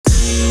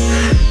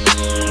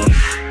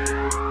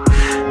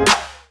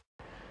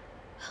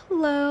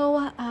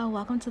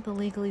welcome to the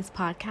Legalese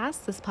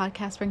podcast. This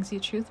podcast brings you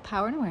truth,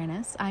 power, and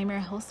awareness. I'm your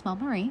host, Mel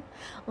Marie.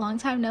 Long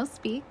time no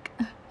speak.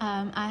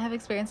 I have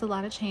experienced a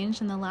lot of change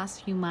in the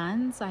last few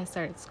months. I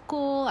started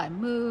school, I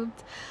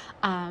moved,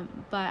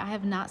 but I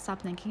have not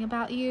stopped thinking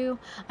about you.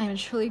 I am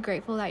truly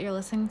grateful that you're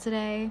listening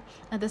today.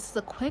 This is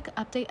a quick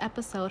update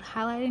episode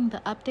highlighting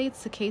the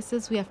updates to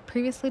cases we have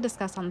previously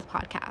discussed on the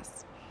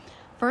podcast.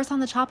 First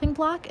on the chopping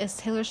block is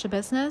Taylor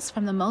Schabusiness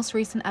from the most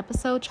recent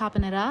episode,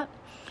 Chopping It Up.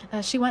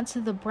 She went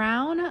to the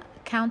Brown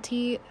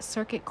County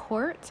Circuit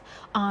Court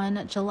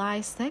on July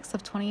 6th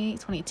of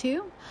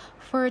 2022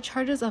 for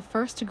charges of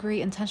first-degree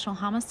intentional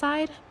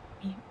homicide,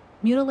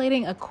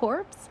 mutilating a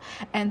corpse,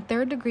 and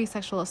third-degree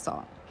sexual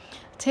assault.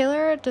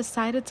 Taylor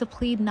decided to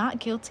plead not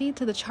guilty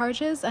to the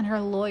charges, and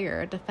her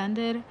lawyer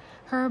defended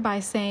her by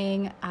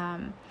saying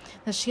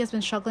that she has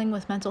been struggling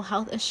with mental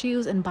health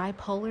issues and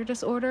bipolar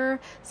disorder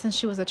since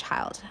she was a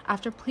child.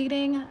 After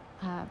pleading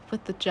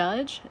with the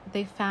judge,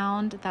 they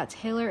found that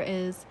Taylor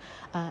is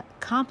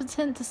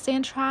competent to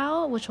stand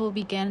trial, which will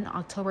begin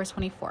October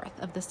 24th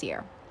of this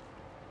year.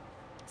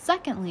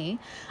 Secondly,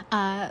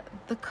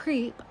 the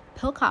creep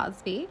Bill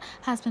Cosby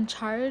has been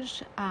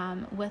charged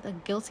with a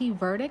guilty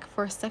verdict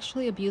for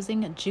sexually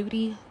abusing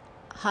Judy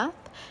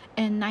Huth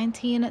in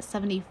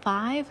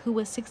 1975, who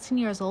was 16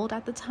 years old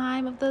at the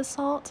time of the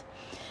assault.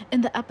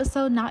 In the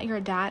episode Not Your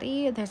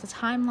Daddy, there's a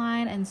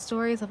timeline and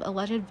stories of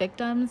alleged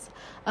victims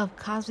of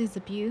Cosby's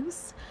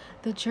abuse.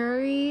 The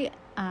jury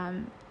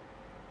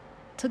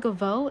took a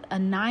vote, a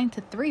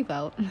 9-3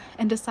 vote,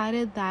 and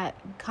decided that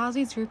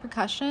Cosby's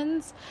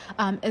repercussions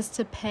is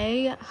to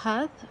pay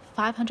Huth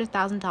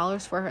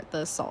 $500,000 for the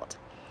assault.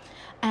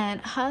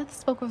 And Huth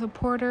spoke with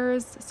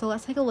reporters, so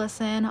let's take a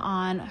listen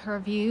on her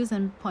views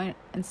and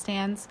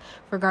stands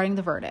regarding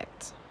the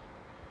verdict.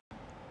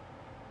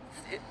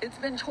 It's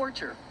been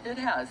torture. It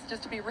has.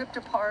 Just to be ripped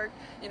apart,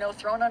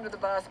 thrown under the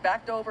bus,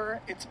 backed over.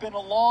 It's been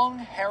a long,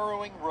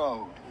 harrowing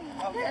road.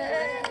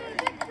 Okay.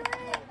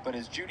 But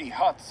as Judy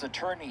Huth's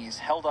attorneys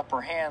held up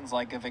her hands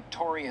like a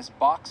victorious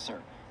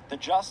boxer, the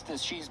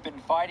justice she's been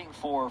fighting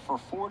for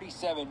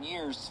 47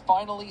 years,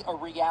 finally a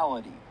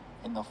reality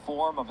in the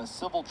form of a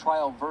civil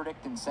trial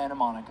verdict in Santa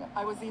Monica.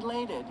 I was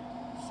elated.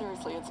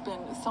 Seriously, it's been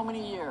so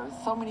many years,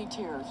 so many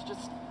tears,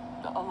 just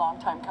a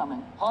long time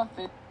coming.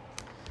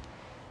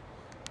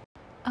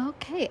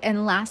 Okay,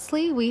 and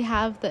lastly, we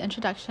have the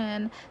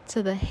introduction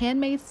to The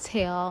Handmaid's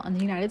Tale in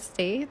the United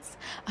States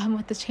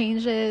with the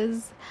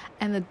changes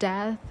and the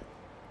death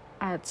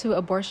to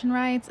abortion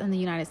rights in the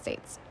United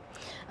States.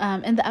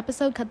 In the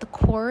episode Cut the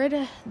Cord,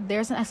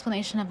 there's an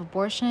explanation of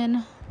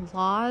abortion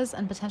laws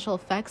and potential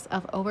effects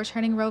of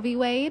overturning Roe v.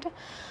 Wade.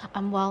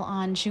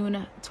 On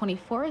June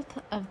 24th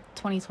of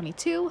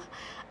 2022,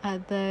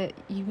 the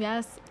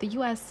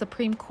U.S.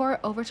 Supreme Court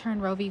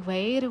overturned Roe v.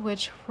 Wade,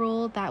 which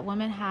ruled that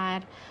women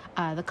had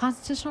the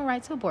constitutional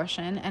right to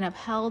abortion and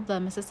upheld the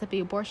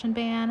Mississippi abortion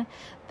ban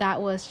that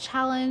was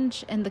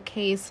challenged in the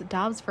case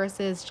Dobbs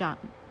versus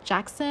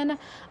Jackson,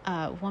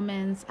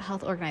 Women's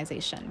Health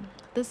Organization.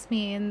 This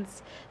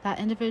means that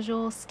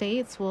individual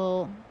states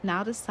will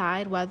now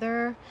decide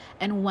whether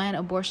and when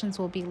abortions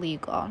will be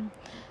legal.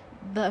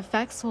 The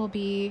effects will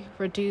be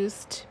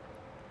reduced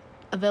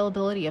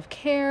availability of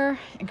care,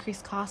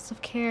 increased costs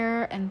of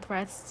care, and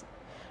threats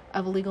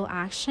of legal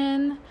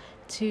action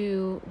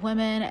to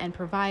women and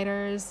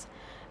providers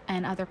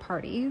and other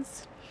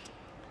parties.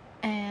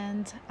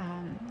 And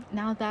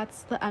now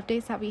that's the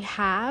updates that we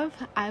have.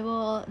 I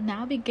will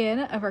now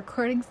begin a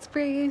recording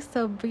spree,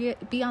 so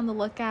be on the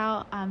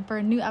lookout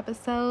for new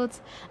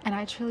episodes. And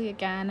I truly,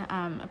 again,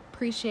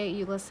 appreciate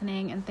you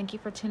listening and thank you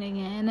for tuning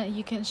in.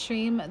 You can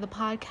stream the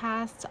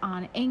podcast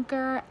on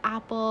Anchor,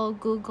 Apple,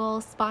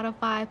 Google,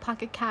 Spotify,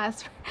 Pocket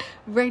Cast,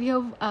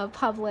 Radio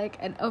Public,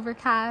 and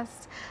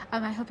Overcast.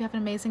 I hope you have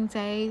an amazing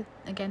day.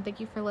 Again, thank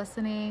you for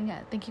listening.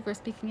 Thank you for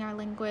speaking our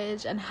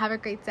language, and have a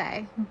great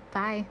day.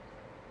 Bye.